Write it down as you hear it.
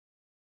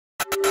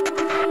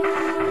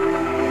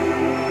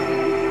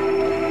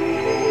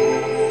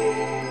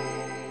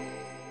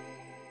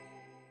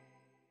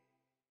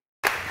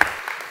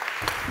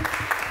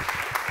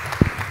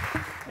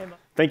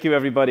Thank you,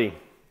 everybody.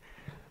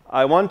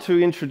 I want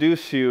to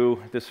introduce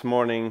you this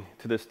morning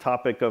to this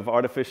topic of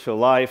artificial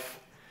life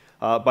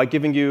by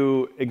giving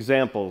you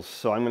examples.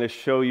 So I'm going to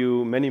show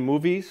you many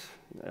movies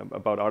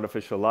about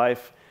artificial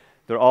life.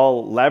 They're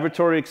all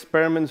laboratory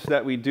experiments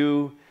that we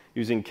do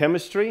using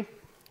chemistry.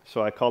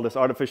 So I call this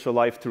artificial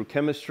life through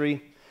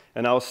chemistry.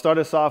 And I'll start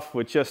us off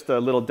with just a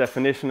little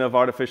definition of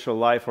artificial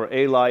life, or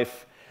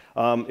ALIFE.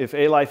 If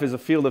ALIFE is a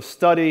field of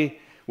study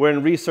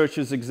wherein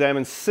researchers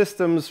examine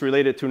systems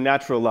related to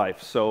natural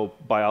life, so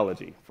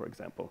biology, for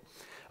example.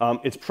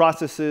 Its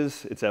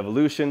processes, its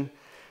evolution,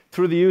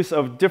 through the use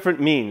of different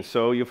means.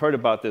 So you've heard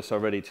about this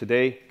already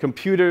today: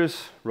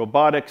 computers,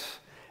 robotics,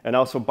 and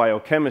also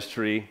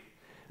biochemistry.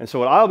 And so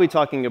what I'll be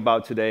talking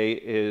about today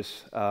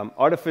is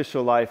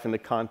artificial life in the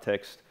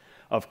context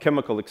of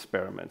chemical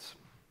experiments.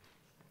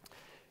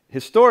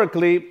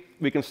 Historically,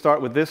 we can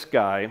start with this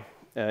guy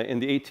in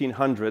the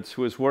 1800s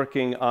who was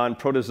working on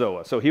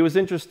protozoa. So he was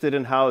interested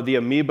in how the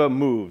amoeba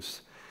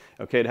moves.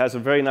 Okay, it has a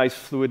very nice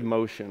fluid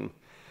motion.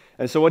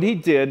 And so what he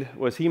did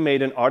was he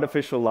made an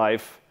artificial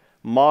life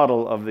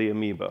model of the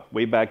amoeba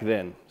way back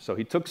then. So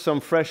he took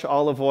some fresh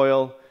olive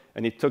oil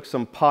and he took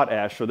some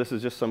potash. So this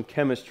is just some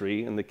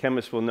chemistry, and the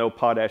chemist will know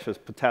potash as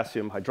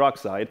potassium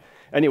hydroxide.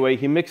 Anyway,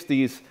 he mixed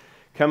these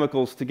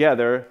chemicals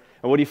together,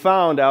 and what he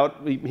found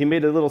out, he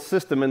made a little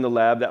system in the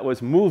lab that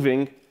was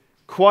moving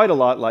quite a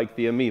lot like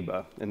the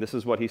amoeba, and this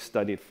is what he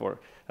studied for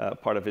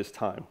part of his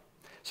time.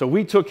 So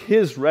we took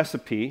his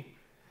recipe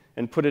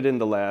and put it in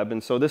the lab,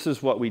 and so this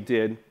is what we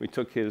did. We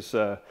took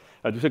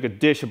a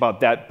dish about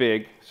that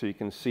big, so you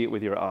can see it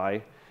with your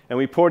eye, and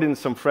we poured in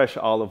some fresh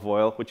olive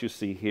oil, which you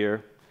see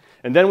here,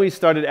 and then we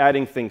started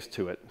adding things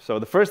to it. So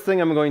the first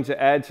thing I'm going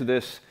to add to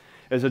this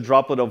is a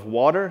droplet of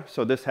water.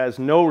 So this has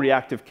no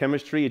reactive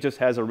chemistry, it just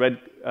has a red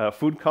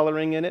food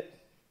coloring in it,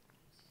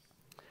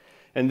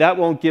 and that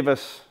won't give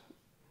us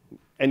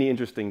any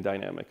interesting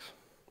dynamics.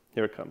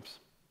 Here it comes.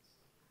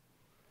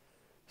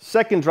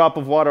 Second drop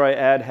of water I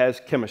add has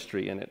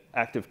chemistry in it,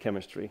 active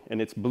chemistry, and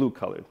it's blue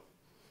colored.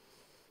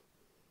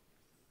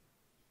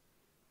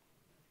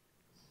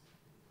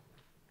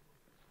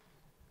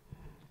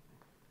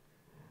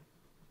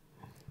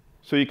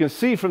 So you can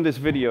see from this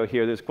video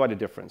here, there's quite a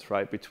difference,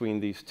 right, between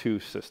these two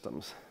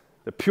systems.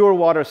 The pure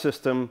water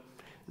system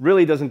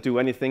really doesn't do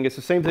anything. It's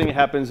the same thing that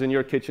happens in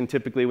your kitchen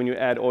typically when you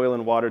add oil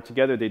and water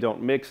together. They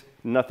don't mix.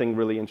 Nothing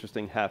really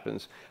interesting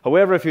happens.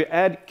 However, if you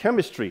add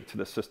chemistry to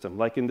the system,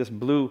 like in this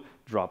blue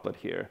droplet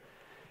here,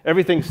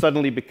 everything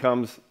suddenly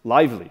becomes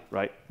lively,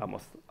 right?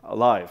 Almost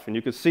alive. And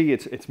you can see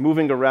it's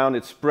moving around,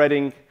 it's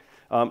spreading,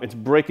 it's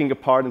breaking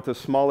apart into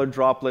smaller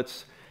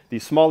droplets.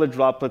 These smaller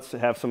droplets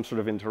have some sort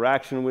of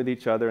interaction with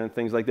each other and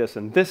things like this.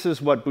 And this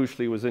is what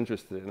Büchli was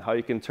interested in, how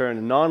you can turn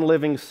a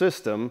non-living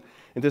system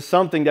into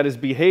something that is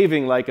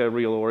behaving like a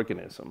real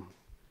organism.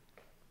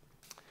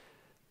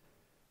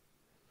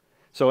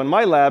 So in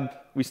my lab,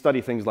 we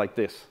study things like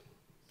this,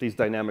 these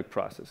dynamic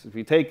processes.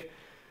 We take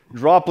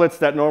droplets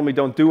that normally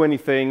don't do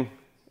anything,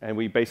 and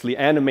we basically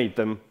animate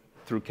them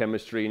through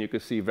chemistry, and you can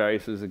see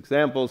various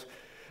examples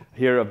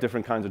here of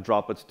different kinds of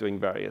droplets doing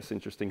various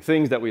interesting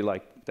things that we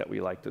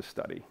like to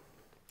study.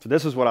 So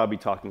this is what I'll be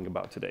talking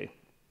about today.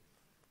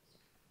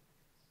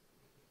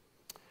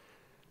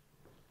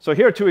 So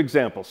here are two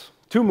examples,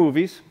 two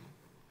movies.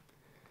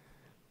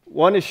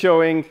 One is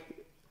showing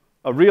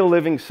a real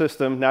living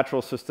system,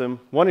 natural system.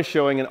 One is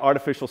showing an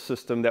artificial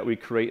system that we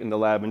create in the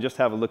lab, and just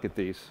have a look at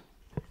these.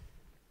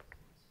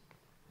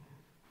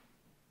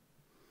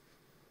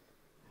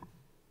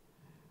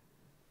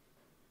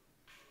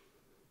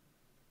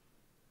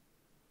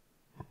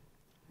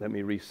 Let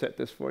me reset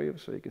this for you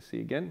so you can see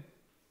again.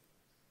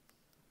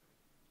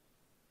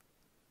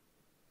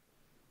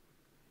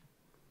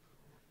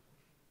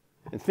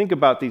 And think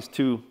about these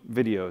two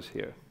videos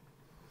here.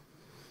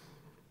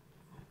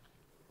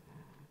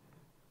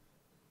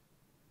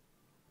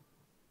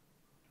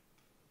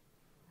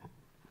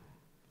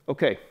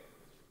 Okay,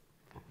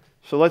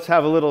 so let's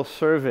have a little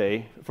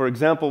survey. For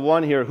example,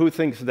 one here, who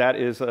thinks that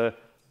is a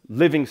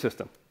living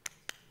system?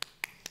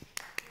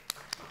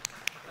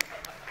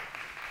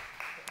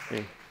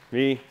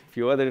 Me, a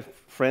few other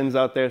friends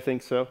out there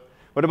think so.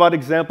 What about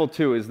example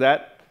two? Is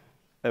that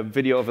a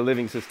video of a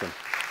living system?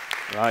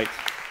 Right.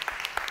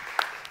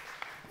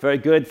 Very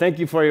good. Thank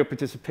you for your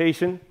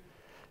participation.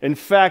 In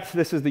fact,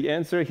 this is the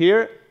answer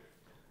here.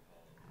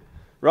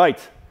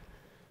 Right.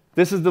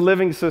 This is the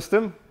living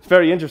system. It's a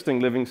very interesting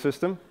living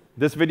system.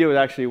 This video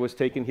actually was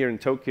taken here in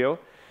Tokyo.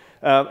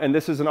 And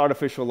this is an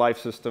artificial life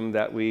system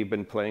that we've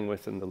been playing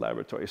with in the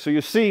laboratory. So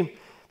you see,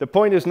 the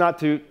point is not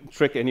to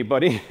trick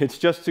anybody. It's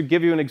just to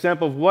give you an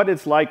example of what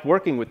it's like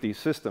working with these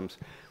systems.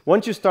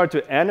 Once you start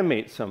to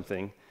animate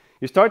something,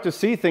 you start to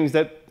see things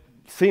that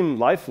seem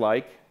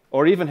lifelike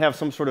or even have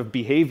some sort of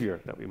behavior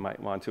that we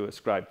might want to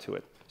ascribe to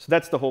it. So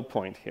that's the whole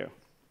point here.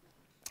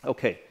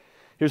 Okay,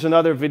 here's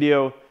another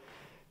video.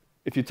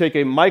 if you take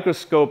a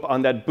microscope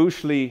on that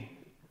Bushli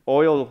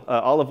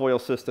olive oil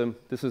system,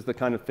 this is the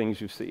kind of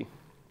things you see.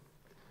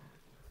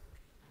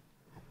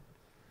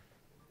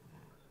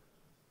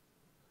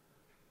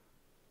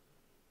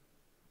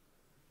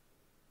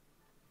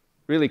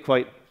 Really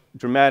quite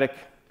dramatic,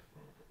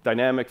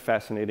 dynamic,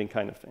 fascinating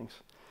kind of things.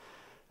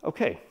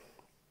 Okay.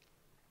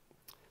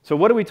 So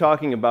what are we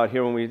talking about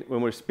here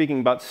when we're speaking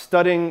about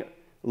studying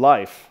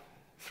life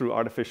through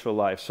artificial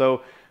life?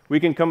 So we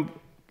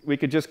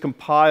could just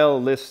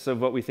compile lists of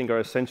what we think are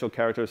essential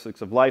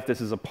characteristics of life.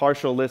 This is a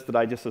partial list that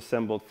I just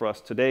assembled for us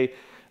today.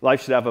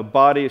 Life should have a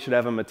body, it should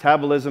have a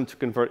metabolism to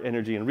convert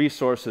energy and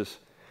resources,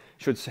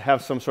 should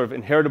have some sort of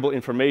inheritable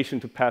information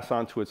to pass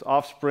on to its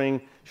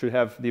offspring, should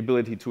have the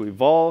ability to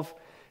evolve,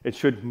 it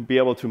should be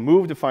able to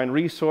move to find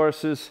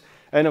resources,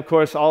 and of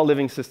course all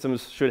living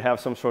systems should have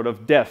some sort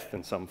of death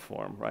in some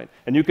form, right?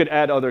 And you could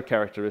add other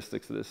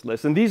characteristics to this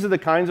list. And these are the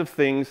kinds of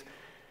things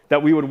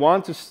that we would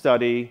want to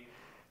study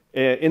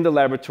in the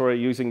laboratory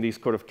using these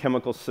sort of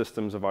chemical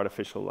systems of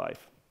artificial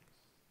life.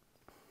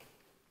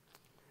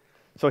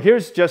 So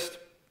here's just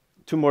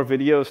 2 more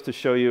videos to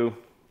show you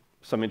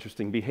some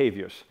interesting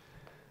behaviors.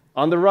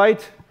 On the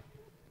right,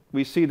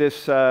 we see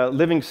this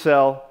living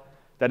cell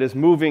that is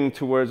moving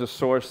towards a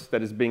source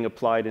that is being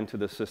applied into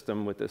the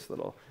system with this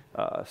little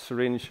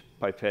syringe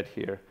pipette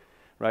here,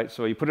 right?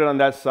 So you put it on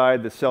that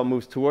side, the cell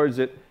moves towards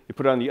it. You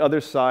put it on the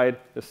other side,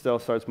 the cell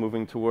starts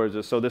moving towards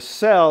it. So the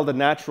cell, the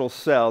natural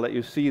cell that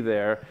you see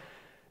there,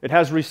 it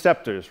has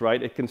receptors,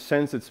 right? It can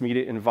sense its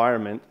immediate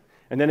environment,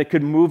 and then it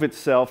could move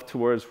itself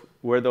towards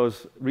where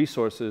those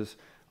resources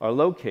are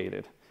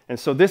located. And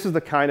so this is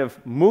the kind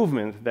of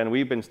movement that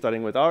we've been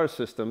studying with our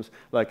systems,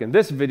 like in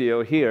this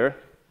video here.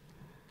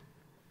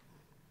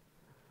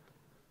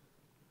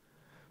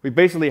 We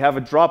basically have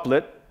a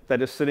droplet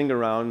that is sitting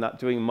around, not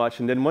doing much,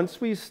 and then once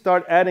we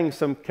start adding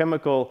some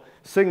chemical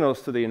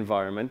signals to the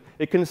environment,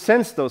 it can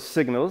sense those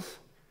signals,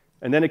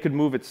 and then it could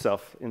move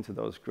itself into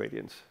those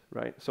gradients,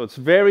 right? So it's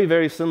very,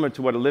 very similar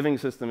to what a living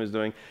system is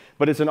doing,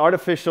 but it's an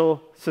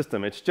artificial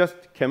system. It's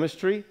just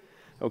chemistry,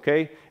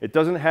 okay? It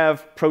doesn't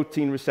have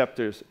protein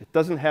receptors. It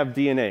doesn't have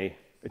DNA.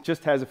 It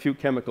just has a few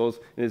chemicals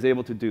and is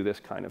able to do this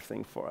kind of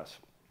thing for us.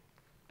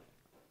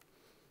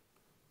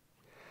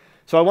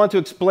 So I want to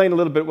explain a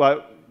little bit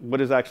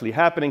what is actually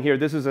happening here.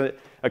 This is a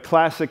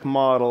classic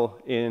model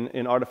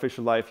in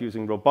artificial life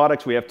using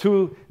robotics. We have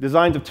 2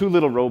 designs of 2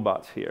 little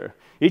robots here.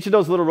 Each of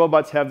those little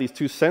robots have these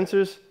 2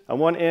 sensors on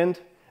one end,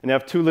 and they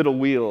have 2 little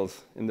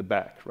wheels in the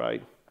back,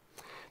 right?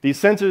 These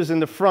sensors in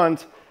the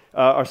front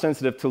are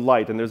sensitive to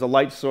light, and there's a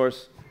light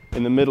source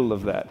in the middle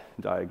of that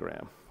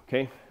diagram,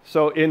 okay?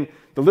 So in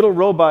the little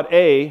robot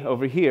A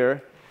over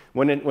here,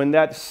 when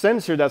that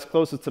sensor that's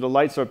closest to the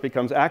light source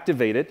becomes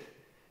activated,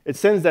 it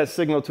sends that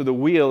signal to the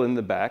wheel in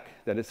the back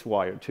that it's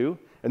wired to,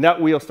 and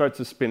that wheel starts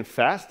to spin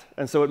fast,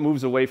 and so it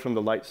moves away from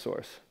the light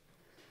source.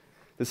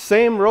 The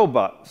same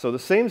robot, so the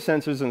same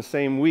sensors and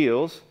same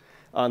wheels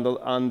on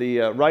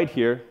the right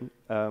here,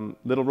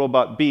 little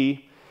robot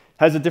B,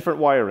 has a different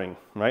wiring,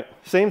 right?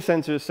 Same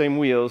sensors, same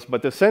wheels,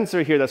 but the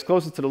sensor here that's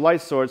closest to the light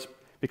source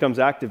becomes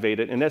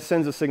activated, and that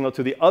sends a signal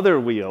to the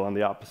other wheel on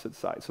the opposite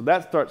side. So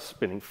that starts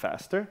spinning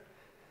faster,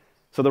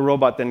 so the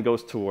robot then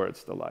goes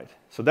towards the light.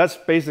 So that's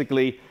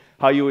basically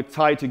how you would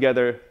tie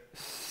together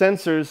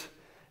sensors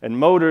and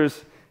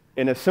motors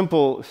in a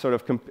simple sort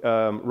of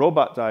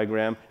robot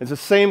diagram. It's the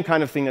same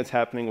kind of thing that's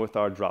happening with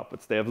our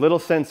droplets. They have little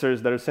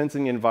sensors that are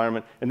sensing the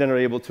environment and then are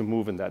able to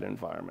move in that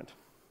environment.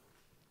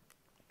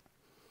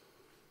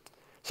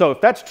 So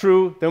if that's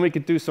true, then we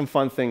could do some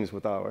fun things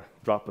with our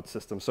droplet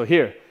system. So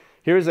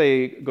here's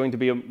going to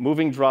be a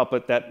moving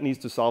droplet that needs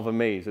to solve a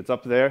maze. It's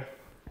up there,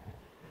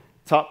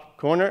 top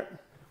corner.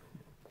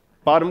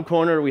 Bottom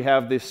corner, we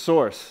have the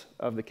source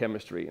of the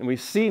chemistry. And we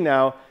see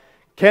now,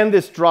 can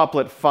this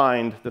droplet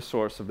find the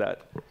source of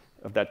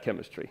that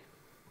chemistry?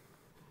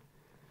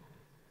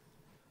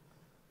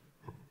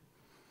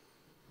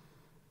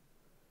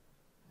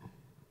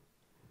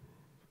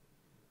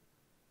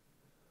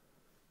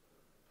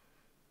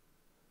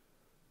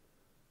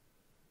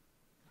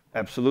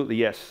 Absolutely,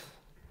 yes.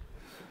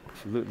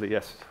 Absolutely,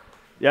 yes.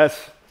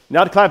 Yes.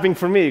 Not clapping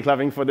for me,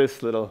 clapping for this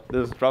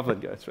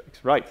droplet guy.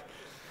 Right.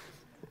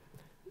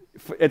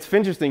 It's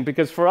interesting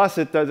because for us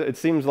it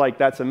seems like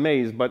that's a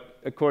maze, but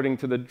according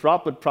to the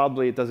droplet,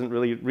 probably it doesn't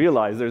really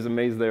realize there's a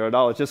maze there at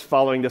all. It's just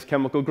following this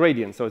chemical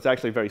gradient, so it's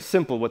actually very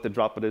simple what the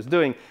droplet is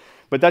doing.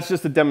 But that's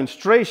just a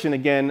demonstration,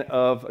 again,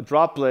 of a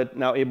droplet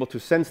now able to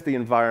sense the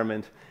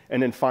environment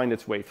and then find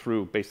its way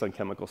through based on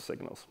chemical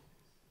signals.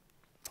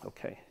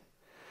 Okay.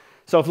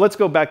 So let's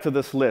go back to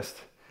this list.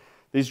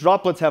 These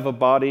droplets have a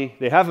body,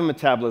 they have a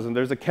metabolism,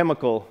 there's a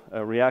chemical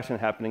reaction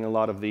happening in a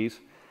lot of these.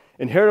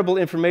 Inheritable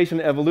information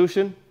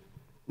evolution?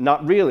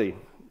 Not really,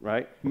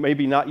 right?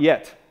 Maybe not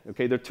yet.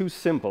 Okay, they're too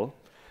simple.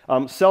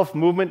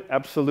 Self-movement,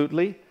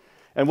 absolutely.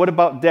 And what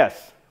about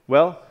death?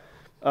 Well,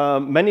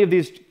 many of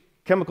these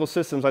chemical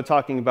systems I'm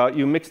talking about,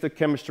 you mix the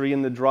chemistry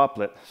in the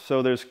droplet,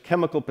 so there's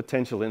chemical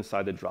potential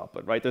inside the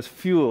droplet, right? There's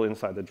fuel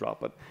inside the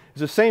droplet. It's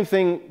the same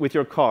thing with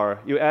your car.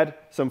 You add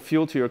some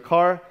fuel to your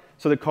car,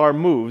 so the car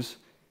moves,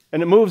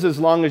 and it moves as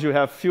long as you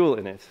have fuel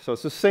in it. So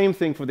it's the same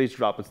thing for these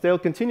droplets. They'll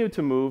continue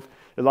to move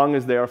as long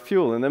as there are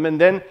fuel in them,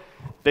 and then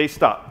they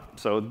stop.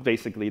 So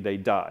basically, they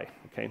die,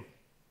 okay?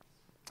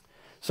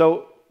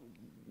 So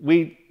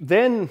we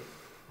then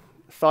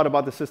thought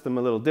about the system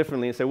a little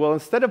differently and said, well,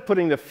 instead of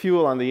putting the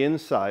fuel on the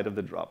inside of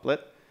the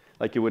droplet,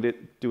 like you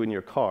would do in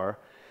your car,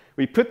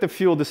 we put the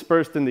fuel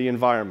dispersed in the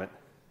environment,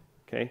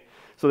 okay?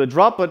 So the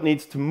droplet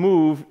needs to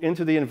move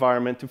into the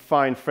environment to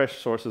find fresh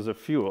sources of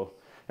fuel.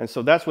 And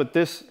so that's what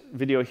this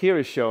video here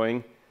is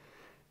showing.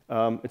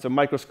 It's a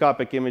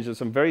microscopic image of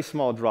some very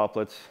small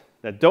droplets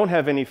that don't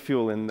have any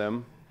fuel in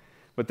them,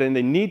 but then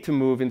they need to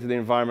move into the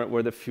environment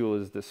where the fuel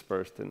is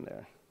dispersed in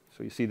there.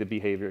 So you see the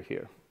behavior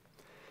here.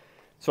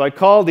 So I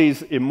call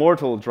these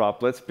immortal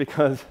droplets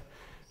because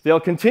they'll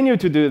continue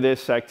to do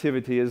this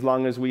activity as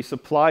long as we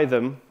supply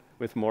them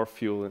with more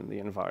fuel in the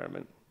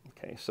environment.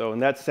 Okay, so in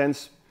that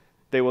sense,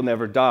 they will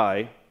never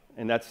die,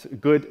 and that's a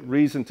good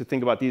reason to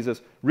think about these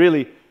as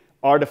really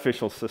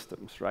artificial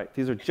systems, right?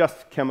 These are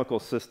just chemical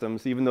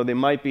systems. Even though they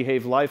might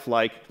behave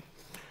lifelike,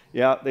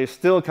 yeah, they're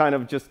still kind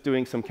of just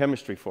doing some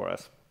chemistry for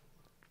us.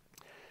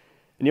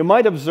 And you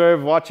might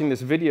observe watching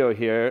this video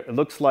here, it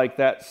looks like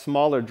that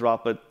smaller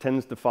droplet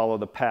tends to follow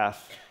the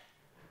path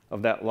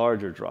of that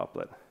larger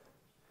droplet.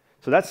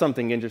 So that's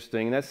something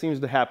interesting. That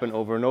seems to happen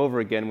over and over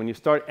again. When you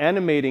start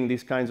animating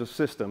these kinds of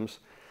systems,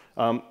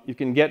 you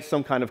can get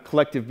some kind of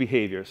collective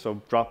behavior.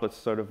 So droplets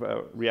sort of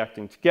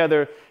reacting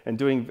together and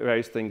doing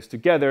various things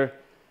together.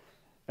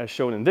 As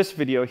shown in this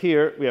video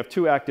here, we have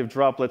two active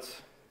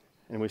droplets,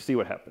 and we see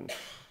what happens.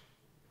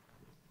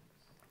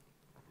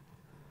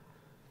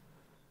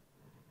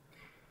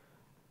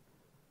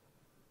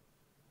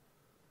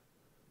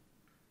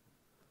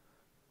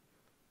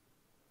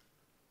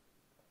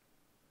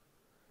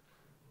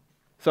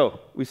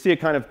 So we see a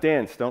kind of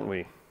dance, don't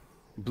we?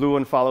 Blue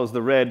one follows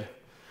the red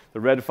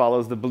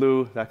follows the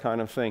blue, that kind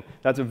of thing.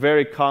 That's a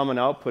very common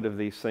output of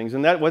these things.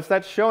 And what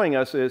that's showing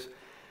us is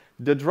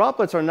the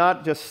droplets are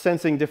not just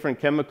sensing different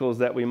chemicals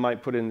that we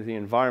might put into the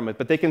environment,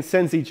 but they can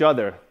sense each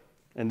other,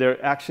 and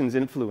their actions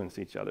influence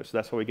each other. So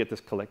that's why we get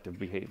this collective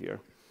behavior.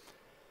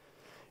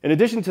 In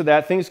addition to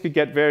that, things could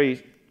get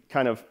very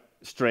kind of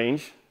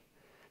strange,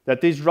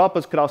 that these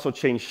droplets could also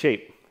change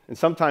shape, and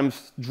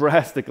sometimes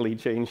drastically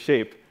change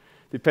shape,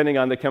 depending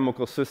on the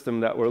chemical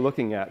system that we're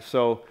looking at.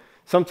 So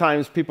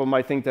sometimes people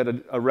might think that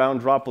a round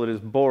droplet is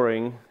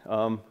boring,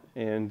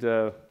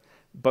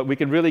 but we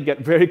can really get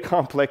very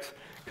complex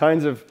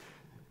kinds of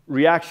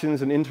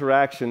reactions and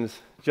interactions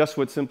just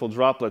with simple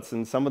droplets,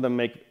 and some of them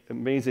make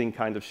amazing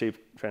kind of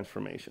shape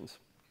transformations,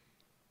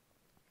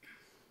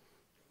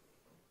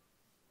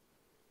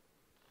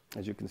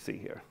 as you can see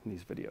here in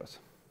these videos.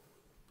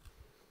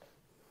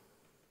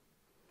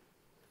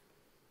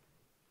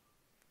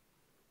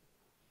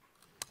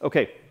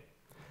 Okay,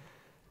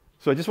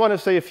 so I just want to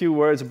say a few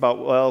words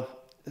about, well,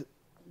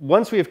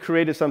 once we have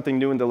created something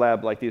new in the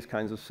lab like these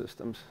kinds of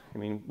systems, I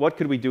mean, what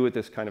could we do with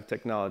this kind of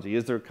technology?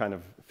 Is there kind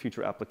of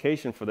future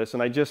application for this?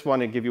 And I just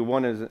want to give you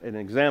one as an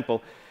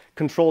example,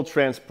 controlled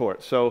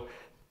transport. So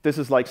this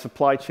is like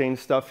supply chain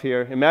stuff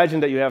here.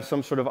 Imagine that you have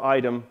some sort of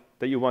item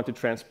that you want to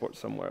transport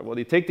somewhere. Well,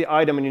 you take the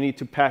item and you need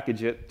to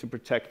package it to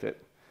protect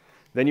it.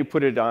 Then you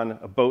put it on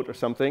a boat or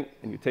something,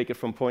 and you take it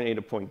from point A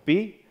to point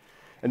B.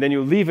 And then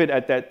you leave it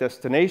at that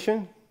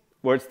destination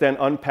where it's then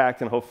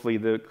unpacked and hopefully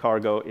the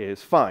cargo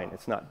is fine.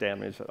 It's not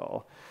damaged at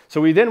all.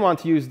 So we then want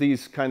to use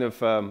these kind of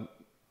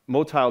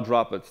motile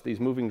droplets,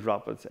 these moving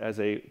droplets, as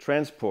a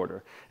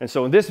transporter. And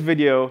so in this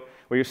video,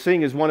 what you're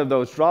seeing is one of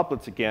those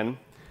droplets again.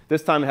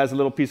 This time it has a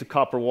little piece of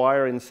copper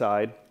wire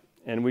inside,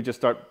 and we just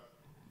start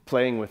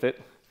playing with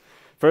it.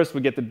 First,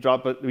 we get the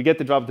droplet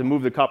to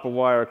move the copper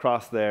wire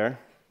across there.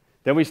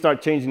 Then we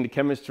start changing the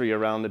chemistry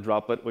around the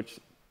droplet, which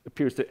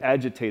appears to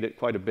agitate it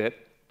quite a bit,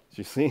 as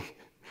you see.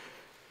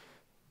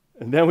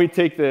 And then we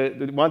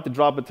want the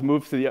droplet to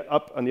move to the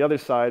up on the other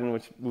side, and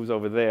which moves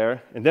over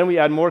there. And then we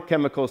add more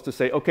chemicals to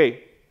say,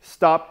 okay,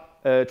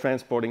 stop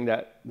transporting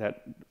that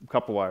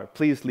copper wire.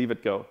 Please leave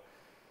it go.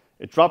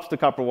 It drops the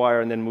copper wire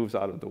and then moves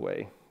out of the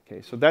way.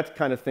 Okay, so that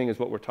kind of thing is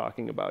what we're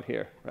talking about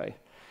here, right?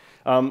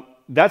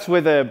 That's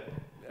with a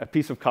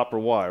piece of copper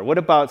wire. What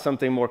about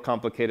something more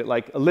complicated,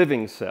 like a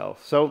living cell?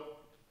 So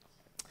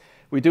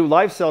we do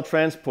live cell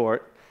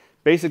transport,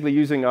 basically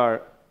using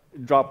our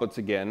droplets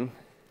again.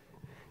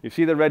 You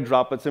see the red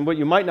droplets, and what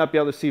you might not be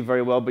able to see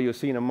very well, but you'll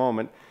see in a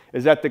moment,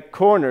 is that the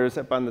corners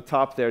up on the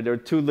top there are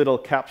two little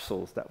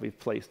capsules that we've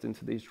placed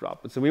into these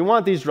droplets. And we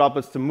want these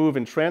droplets to move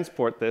and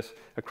transport this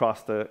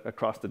across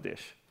the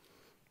dish.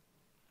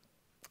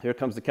 Here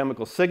comes the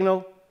chemical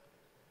signal.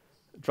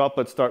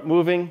 Droplets start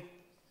moving,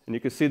 and you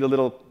can see the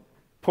little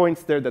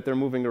points there that they're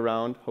moving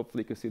around.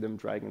 Hopefully you can see them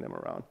dragging them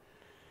around.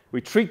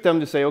 We treat them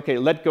to say, okay,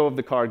 let go of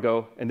the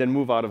cargo, and then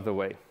move out of the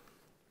way.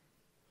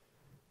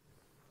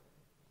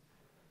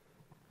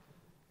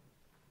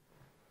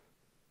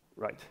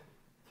 Right.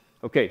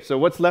 Okay, so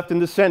what's left in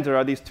the center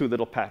are these two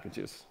little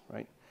packages,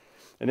 right?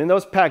 And in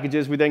those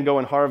packages, we then go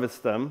and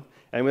harvest them.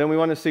 And then we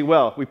want to see,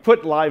 well, we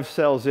put live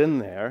cells in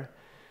there.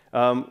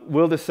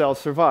 will the cells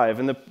survive?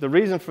 And the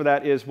reason for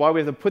that is why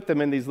we have to put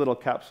them in these little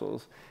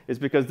capsules is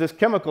because this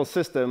chemical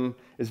system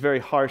is a very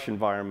harsh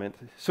environment.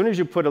 As soon as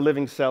you put a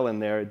living cell in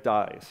there, it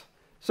dies.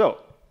 So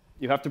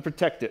you have to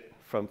protect it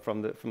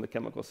from the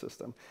chemical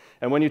system.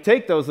 And when you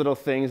take those little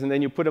things and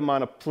then you put them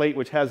on a plate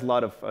which has a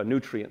lot of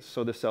nutrients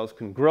so the cells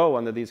can grow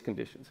under these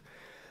conditions.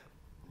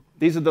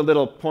 These are the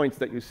little points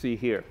that you see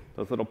here.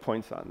 Those little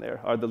points on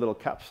there are the little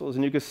capsules.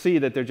 And you can see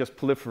that they're just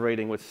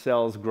proliferating with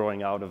cells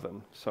growing out of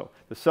them. So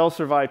the cells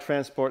survive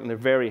transport, and they're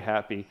very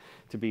happy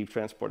to be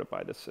transported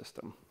by this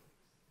system.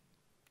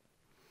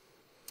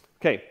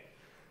 Okay,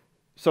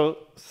 so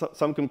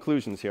some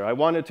conclusions here. I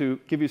wanted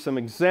to give you some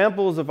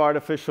examples of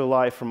artificial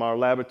life from our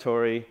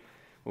laboratory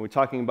when we're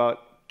talking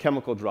about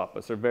chemical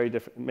droplets. There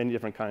are many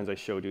different kinds I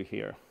showed you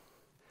here.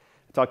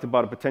 I talked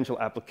about a potential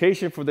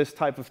application for this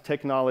type of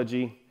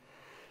technology.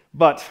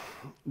 But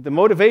the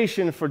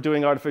motivation for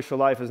doing artificial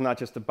life is not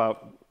just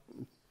about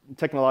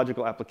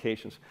technological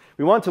applications.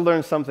 We want to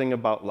learn something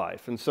about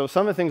life. And so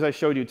some of the things I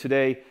showed you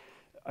today,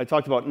 I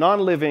talked about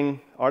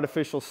non-living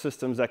artificial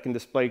systems that can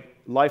display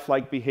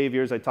lifelike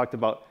behaviors. I talked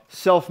about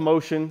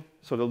self-motion,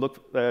 so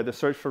to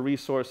search for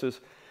resources.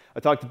 I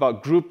talked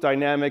about group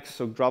dynamics,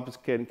 so droplets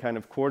can kind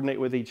of coordinate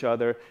with each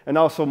other, and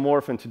also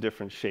morph into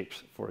different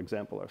shapes, for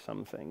example, are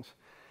some things.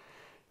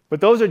 But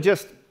those are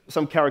just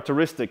some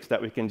characteristics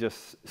that we can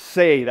just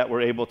say that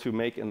we're able to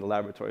make in the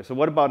laboratory. So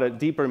what about a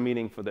deeper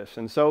meaning for this?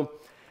 And so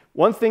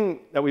one thing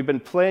that we've been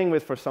playing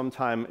with for some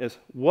time is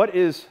what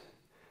is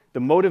the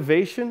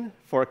motivation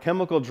for a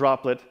chemical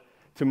droplet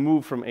to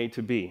move from A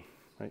to B?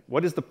 Right?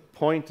 What is the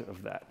point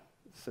of that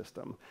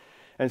system?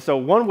 And so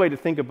one way to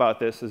think about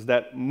this is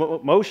that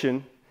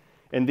motion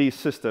in these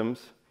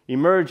systems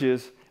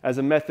emerges as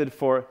a method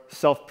for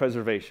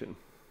self-preservation.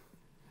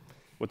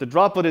 What the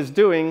droplet is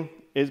doing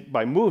is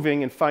by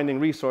moving and finding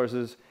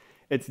resources,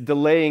 it's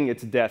delaying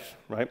its death,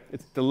 right?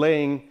 It's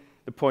delaying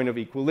the point of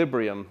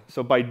equilibrium.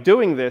 So by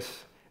doing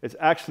this, it's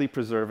actually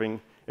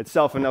preserving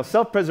itself. And now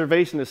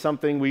self-preservation is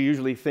something we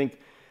usually think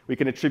we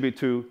can attribute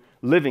to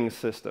living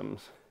systems.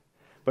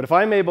 But if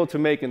I'm able to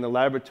make in the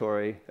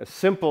laboratory a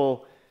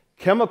simple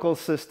chemical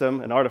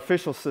system, an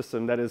artificial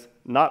system that is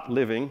not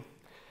living,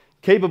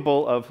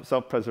 capable of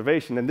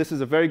self-preservation, then this is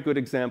a very good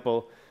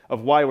example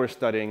of why we're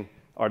studying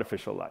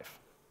artificial life.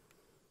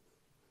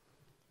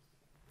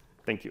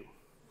 Thank you.